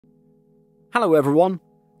Hello everyone!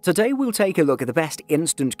 Today we'll take a look at the best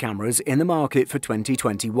instant cameras in the market for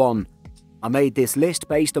 2021. I made this list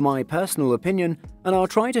based on my personal opinion, and I'll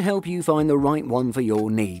try to help you find the right one for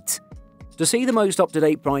your needs. To see the most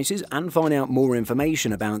up-to-date prices and find out more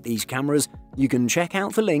information about these cameras, you can check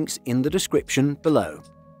out the links in the description below.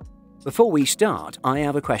 Before we start, I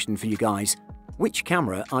have a question for you guys. Which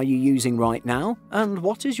camera are you using right now, and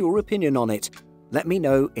what is your opinion on it? Let me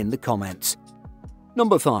know in the comments.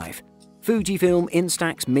 Number 5. Fujifilm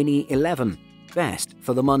Instax Mini 11. Best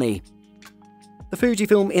for the money. The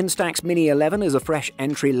Fujifilm Instax Mini 11 is a fresh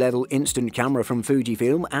entry-level instant camera from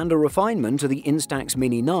Fujifilm and a refinement to the Instax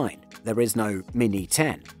Mini 9. There is no Mini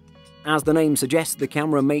 10. As the name suggests, the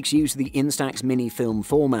camera makes use of the Instax Mini film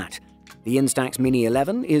format. The Instax Mini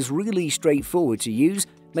 11 is really straightforward to use,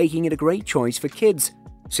 making it a great choice for kids.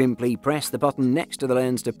 Simply press the button next to the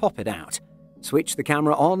lens to pop it out. Switch the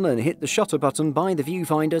camera on and hit the shutter button by the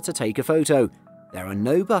viewfinder to take a photo. There are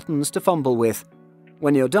no buttons to fumble with.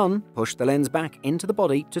 When you're done, push the lens back into the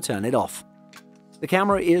body to turn it off. The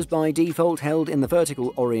camera is by default held in the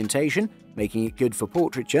vertical orientation, making it good for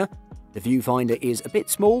portraiture. The viewfinder is a bit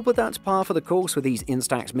small, but that's par for the course with these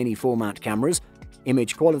Instax Mini format cameras.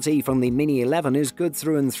 Image quality from the Mini 11 is good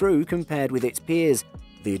through and through compared with its peers.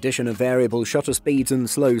 The addition of variable shutter speeds and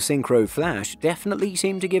slow synchro flash definitely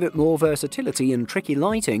seem to give it more versatility and tricky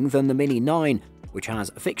lighting than the Mini 9, which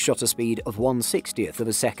has a fixed shutter speed of 1/60th of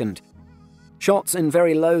a second. Shots in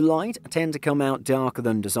very low light tend to come out darker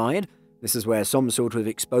than desired. This is where some sort of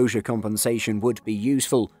exposure compensation would be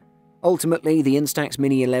useful. Ultimately, the Instax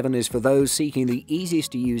Mini 11 is for those seeking the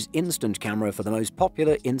easiest to use instant camera for the most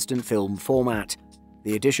popular instant film format.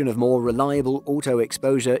 The addition of more reliable auto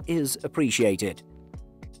exposure is appreciated.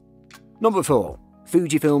 Number 4.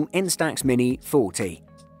 Fujifilm Instax Mini 40.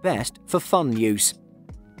 Best for fun use.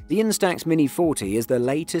 The Instax Mini 40 is the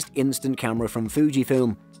latest instant camera from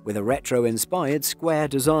Fujifilm, with a retro-inspired square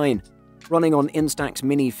design. Running on Instax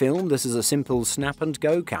Mini film, this is a simple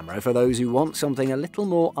snap-and-go camera for those who want something a little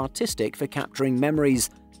more artistic for capturing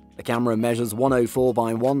memories. The camera measures 104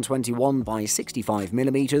 by 121 by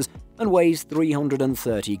 65mm and weighs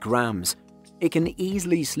 330 grams. It can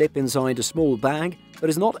easily slip inside a small bag,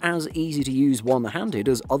 but is not as easy to use one-handed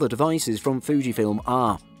as other devices from Fujifilm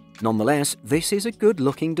are. Nonetheless, this is a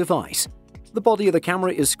good-looking device. The body of the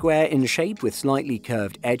camera is square in shape with slightly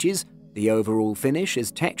curved edges. The overall finish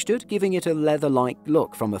is textured, giving it a leather-like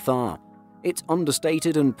look from afar. It's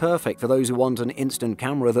understated and perfect for those who want an instant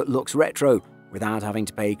camera that looks retro, without having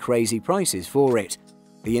to pay crazy prices for it.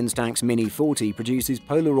 The Instax Mini 40 produces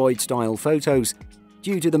Polaroid-style photos.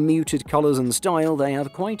 Due to the muted colours and style, they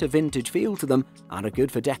have quite a vintage feel to them and are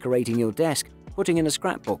good for decorating your desk, putting in a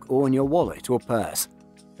scrapbook or in your wallet or purse.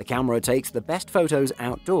 The camera takes the best photos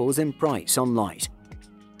outdoors in bright sunlight.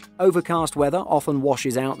 Overcast weather often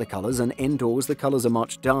washes out the colours, and indoors the colours are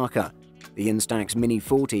much darker. The Instax Mini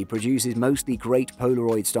 40 produces mostly great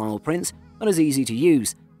Polaroid-style prints and is easy to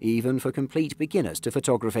use, even for complete beginners to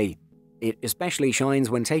photography. It especially shines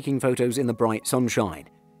when taking photos in the bright sunshine.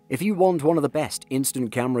 If you want one of the best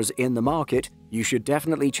instant cameras in the market, you should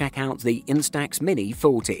definitely check out the Instax Mini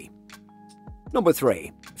 40. Number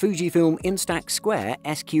 3. Fujifilm Instax Square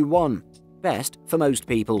SQ1. Best for most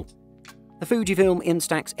people. The Fujifilm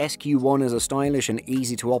Instax SQ1 is a stylish and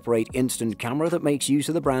easy-to-operate instant camera that makes use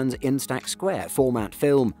of the brand's Instax Square format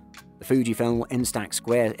film. The Fujifilm Instax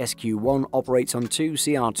Square SQ1 operates on two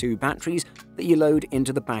CR2 batteries that you load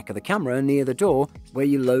into the back of the camera near the door, where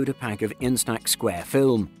you load a pack of Instax Square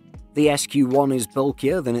film. The SQ1 is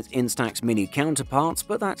bulkier than its Instax Mini counterparts,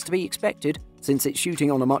 but that's to be expected since it's shooting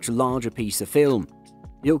on a much larger piece of film.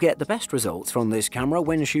 You'll get the best results from this camera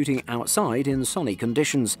when shooting outside in sunny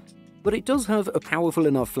conditions, but it does have a powerful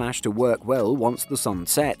enough flash to work well once the sun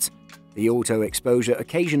sets. The auto exposure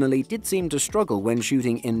occasionally did seem to struggle when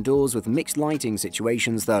shooting indoors with mixed lighting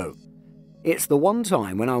situations though. It's the one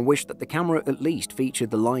time when I wish that the camera at least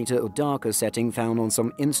featured the lighter or darker setting found on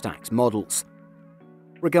some Instax models.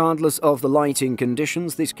 Regardless of the lighting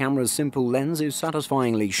conditions, this camera's simple lens is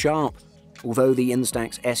satisfyingly sharp. Although the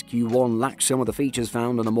Instax SQ1 lacks some of the features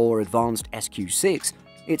found on a more advanced SQ6,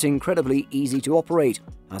 it's incredibly easy to operate,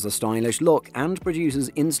 has a stylish look, and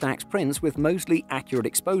produces Instax prints with mostly accurate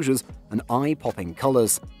exposures and eye-popping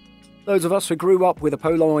colours. Those of us who grew up with a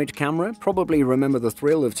Polaroid camera probably remember the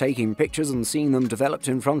thrill of taking pictures and seeing them developed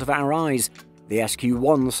in front of our eyes. The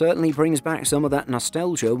SQ1 certainly brings back some of that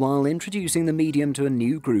nostalgia while introducing the medium to a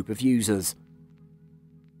new group of users.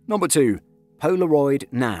 Number 2. Polaroid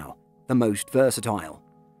Now, the most versatile.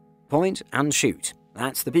 Point and shoot.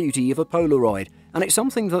 That's the beauty of a Polaroid, and it's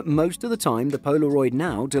something that most of the time the Polaroid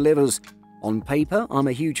Now delivers. On paper, I'm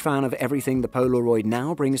a huge fan of everything the Polaroid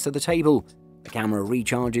now brings to the table. The camera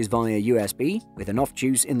recharges via USB, with enough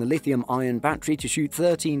juice in the lithium-ion battery to shoot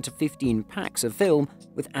 13 to 15 packs of film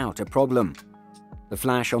without a problem. The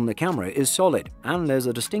flash on the camera is solid, and there's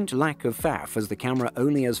a distinct lack of faff as the camera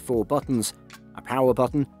only has 4 buttons: a power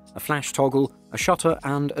button, a flash toggle, a shutter,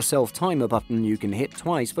 and a self-timer button you can hit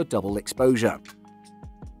twice for double exposure.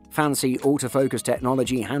 Fancy autofocus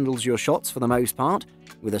technology handles your shots for the most part,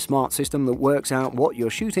 with a smart system that works out what you're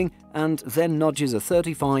shooting and then nudges a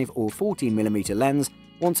 35 or 40mm lens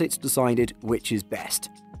once it's decided which is best.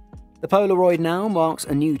 The Polaroid now marks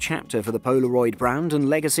a new chapter for the Polaroid brand and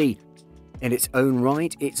legacy. In its own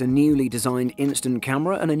right, it's a newly designed instant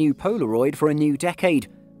camera and a new Polaroid for a new decade,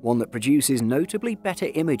 one that produces notably better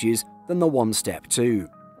images than the One Step 2.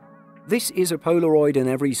 This is a Polaroid in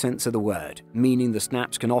every sense of the word, meaning the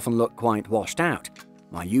snaps can often look quite washed out.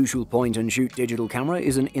 My usual point-and-shoot digital camera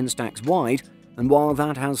is an Instax wide, and while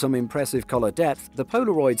that has some impressive colour depth, the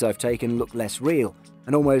Polaroids I've taken look less real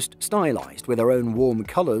and almost stylised with their own warm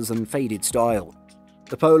colours and faded style.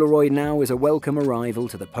 The Polaroid now is a welcome arrival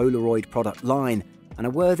to the Polaroid product line and a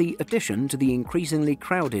worthy addition to the increasingly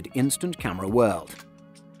crowded instant camera world.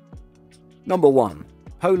 Number 1.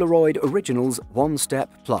 Polaroid Originals One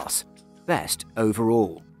Step Plus. Best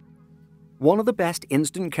overall. One of the best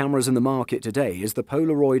instant cameras in the market today is the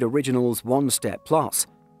Polaroid Originals One Step Plus.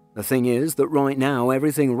 The thing is that right now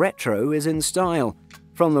everything retro is in style.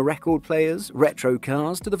 From the record players, retro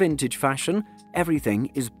cars to the vintage fashion,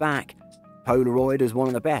 everything is back. Polaroid is one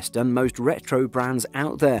of the best and most retro brands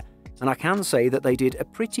out there, and I can say that they did a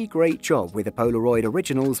pretty great job with the Polaroid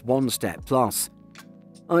Originals One Step Plus.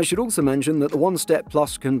 I should also mention that the One Step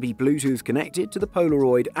Plus can be Bluetooth connected to the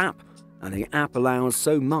Polaroid app, and the app allows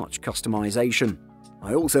so much customization.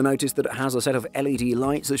 I also noticed that it has a set of LED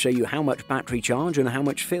lights that show you how much battery charge and how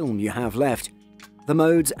much film you have left. The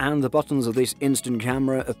modes and the buttons of this instant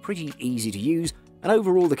camera are pretty easy to use, and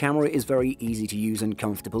overall the camera is very easy to use and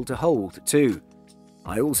comfortable to hold too.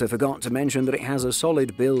 I also forgot to mention that it has a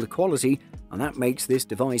solid build quality, and that makes this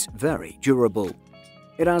device very durable.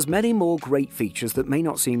 It has many more great features that may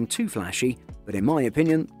not seem too flashy, but in my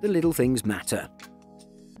opinion, the little things matter.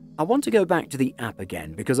 I want to go back to the app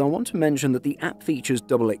again because I want to mention that the app features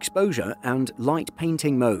double exposure and light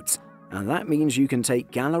painting modes, and that means you can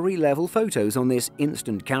take gallery-level photos on this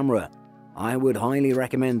instant camera. I would highly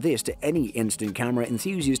recommend this to any instant camera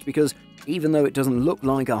enthusiast because even though it doesn't look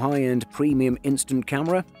like a high-end premium instant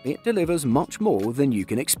camera, it delivers much more than you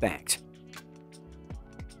can expect.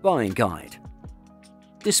 Buying guide.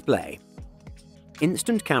 Display.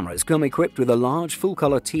 Instant cameras come equipped with a large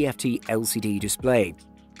full-color TFT LCD display.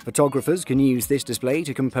 Photographers can use this display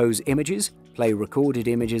to compose images, play recorded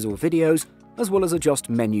images or videos, as well as adjust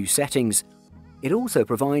menu settings. It also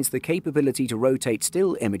provides the capability to rotate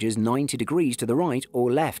still images 90 degrees to the right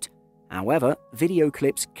or left. However, video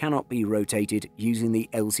clips cannot be rotated using the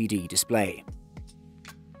LCD display.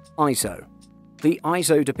 ISO. The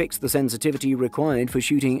ISO depicts the sensitivity required for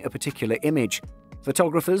shooting a particular image.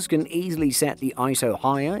 Photographers can easily set the ISO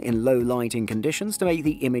higher in low lighting conditions to make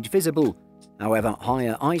the image visible. However,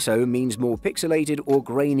 higher ISO means more pixelated or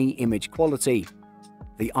grainy image quality.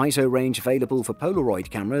 The ISO range available for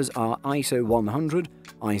Polaroid cameras are ISO 100,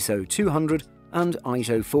 ISO 200, and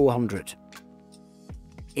ISO 400.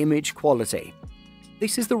 Image quality.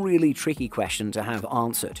 This is the really tricky question to have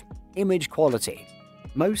answered. Image quality.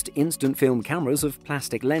 Most instant film cameras have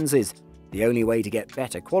plastic lenses. The only way to get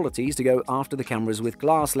better quality is to go after the cameras with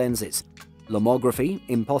glass lenses. Lomography,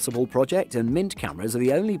 Impossible Project, and Mint cameras are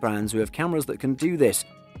the only brands who have cameras that can do this,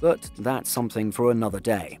 but that's something for another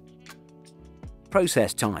day.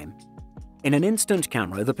 Process time. In an instant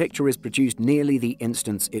camera, the picture is produced nearly the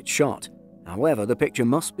instant it's shot. However, the picture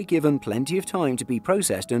must be given plenty of time to be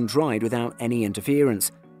processed and dried without any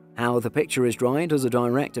interference. How the picture is dried has a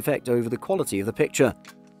direct effect over the quality of the picture.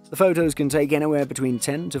 The photos can take anywhere between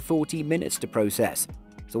 10 to 40 minutes to process.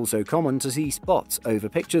 It's also common to see spots over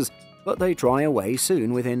pictures, but they dry away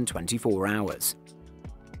soon within 24 hours.